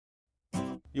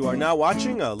You are now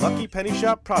watching a Lucky Penny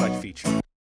Shop product feature.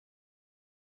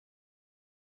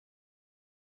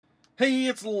 Hey,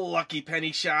 it's Lucky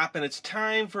Penny Shop, and it's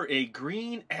time for a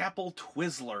Green Apple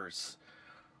Twizzlers.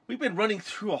 We've been running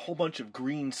through a whole bunch of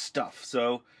green stuff,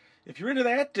 so if you're into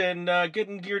that and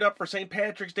getting geared up for St.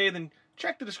 Patrick's Day, then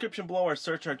check the description below or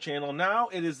search our channel. Now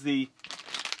it is the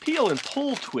Peel and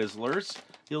Pull Twizzlers.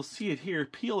 You'll see it here,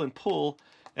 peel and pull,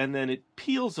 and then it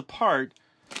peels apart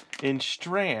in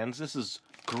strands. This is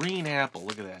green apple.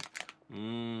 Look at that.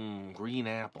 Green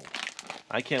apple.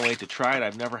 I can't wait to try it.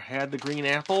 I've never had the green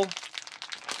apple.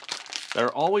 There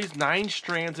are always 9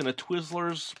 strands in a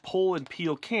Twizzlers pull and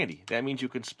peel candy. That means you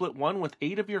can split one with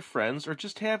 8 of your friends or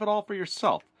just have it all for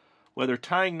yourself. Whether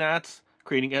tying knots,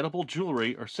 creating edible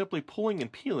jewelry, or simply pulling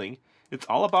and peeling, it's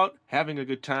all about having a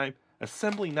good time,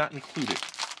 assembly not included.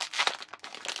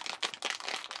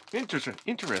 Interesting.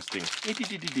 I don't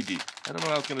know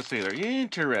what I was going to say there.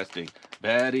 Interesting.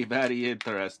 Very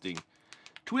interesting.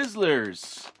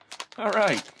 Twizzlers. All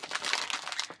right.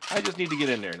 I just need to get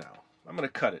in there now. I'm going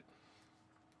to cut it.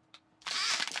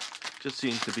 Just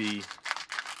seems to be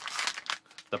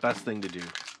the best thing to do.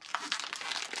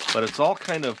 But it's all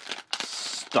kind of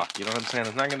stuck. You know what I'm saying?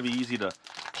 It's not going to be easy to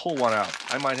pull one out.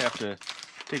 I might have to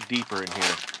dig deeper in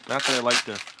here. Not that I like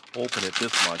to open it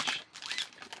this much.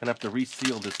 I'm going to have to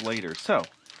reseal this later. So,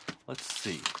 let's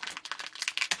see.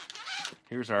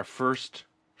 Here's our first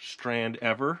strand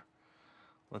ever.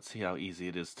 Let's see how easy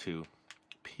it is to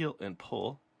peel and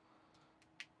pull.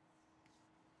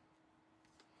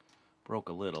 Broke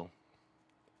a little.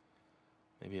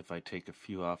 Maybe if I take a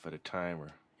few off at a time,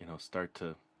 or, start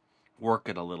to work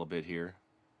it a little bit here.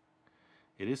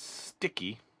 It is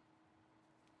sticky.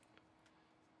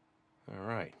 All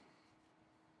right.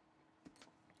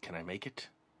 Can I make it?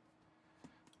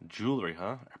 Jewelry, huh?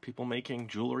 Are people making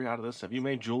jewelry out of this? Have you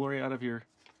made jewelry out of your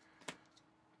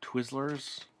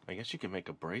Twizzlers? I guess you can make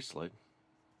a bracelet.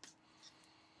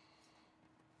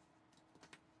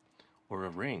 Or a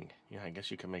ring. Yeah, I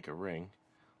guess you can make a ring.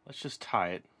 Let's just tie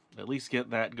it. At least get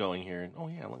that going here. Oh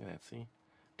yeah, look at that, see?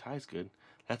 Tie's good.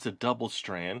 That's a double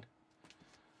strand.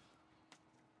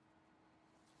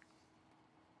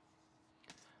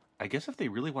 I guess if they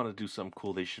really want to do something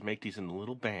cool, they should make these in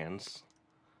little bands.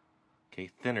 Okay,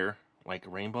 thinner, like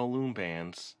rainbow loom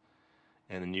bands.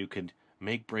 And then you could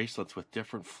make bracelets with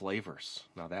different flavors.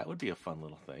 Now that would be a fun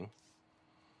little thing.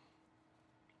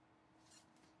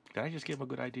 Did I just give them a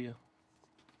good idea?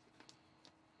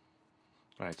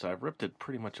 Alright, so I've ripped it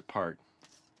pretty much apart.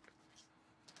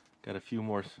 Got a few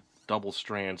more double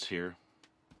strands here.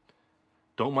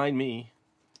 Don't mind me.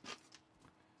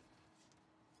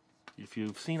 If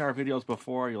you've seen our videos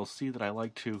before, you'll see that I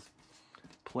like to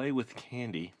play with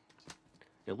candy.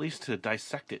 At least to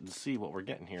dissect it and see what we're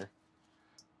getting here.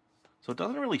 So it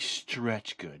doesn't really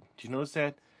stretch good. Do you notice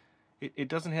that? It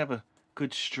doesn't have a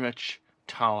good stretch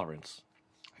tolerance.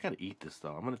 I gotta eat this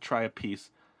though. I'm gonna try a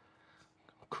piece.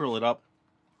 Curl it up.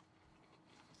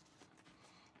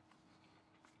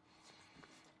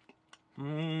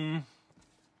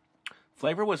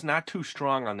 Flavor was not too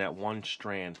strong on that one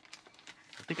strand.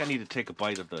 I think I need to take a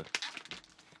bite of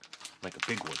like a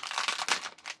big one.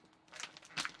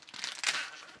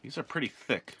 These are pretty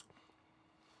thick.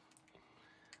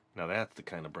 Now that's the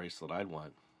kind of bracelet I'd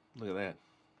want. Look at that.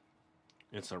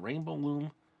 It's a rainbow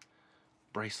loom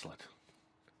bracelet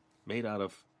made out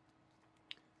of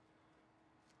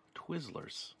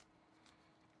Twizzlers.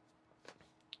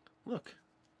 Look.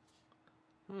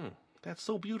 That's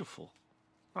so beautiful.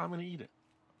 I'm going to eat it.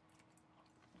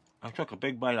 I took a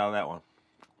big bite out of that one.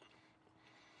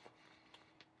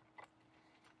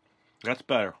 That's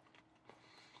better.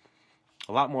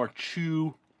 A lot more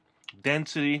chew,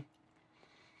 density,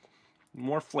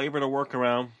 more flavor to work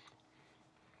around.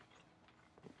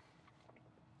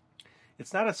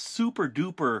 It's not a super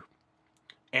duper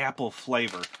apple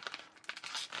flavor,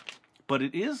 but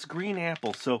it is green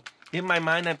apple. So in my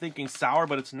mind I'm thinking sour,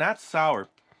 but it's not sour.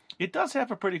 It does have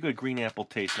a pretty good green apple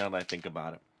taste now that I think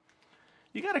about it.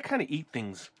 You got to kind of eat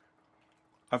things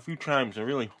a few times and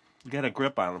really get a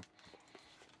grip on them.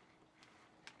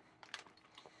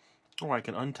 Or I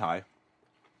can untie.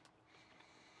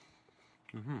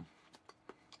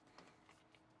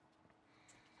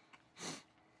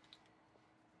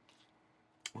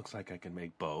 Looks like I can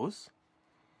make bows.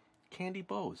 Candy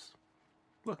bows.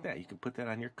 Look at that. You can put that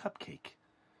on your cupcake.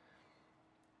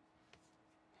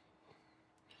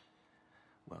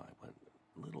 Well, I went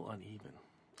a little uneven.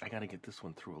 I got to get this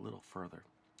one through a little further.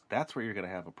 That's where you're going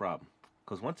to have a problem.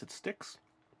 Because once it sticks,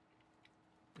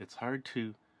 it's hard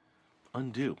to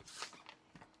undo.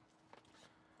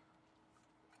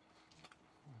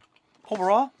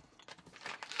 Overall,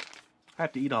 I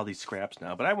have to eat all these scraps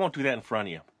now, but I won't do that in front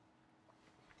of you.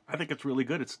 I think it's really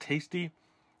good. It's tasty.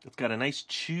 It's got a nice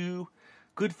chew,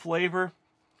 good flavor,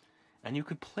 and you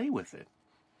could play with it.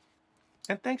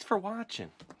 And thanks for watching.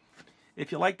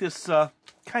 If you like this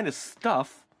kind of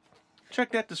stuff,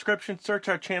 check that description, search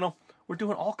our channel. We're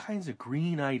doing all kinds of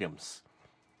green items.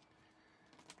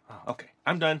 Okay,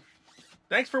 I'm done.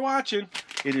 Thanks for watching.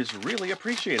 It is really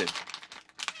appreciated.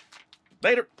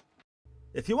 Later.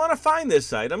 If you want to find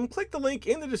this item, click the link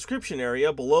in the description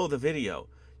area below the video.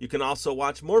 You can also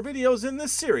watch more videos in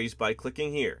this series by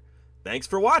clicking here. Thanks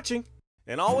for watching.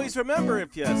 And always remember,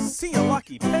 if you see a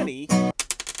lucky penny,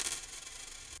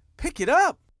 pick it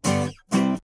up.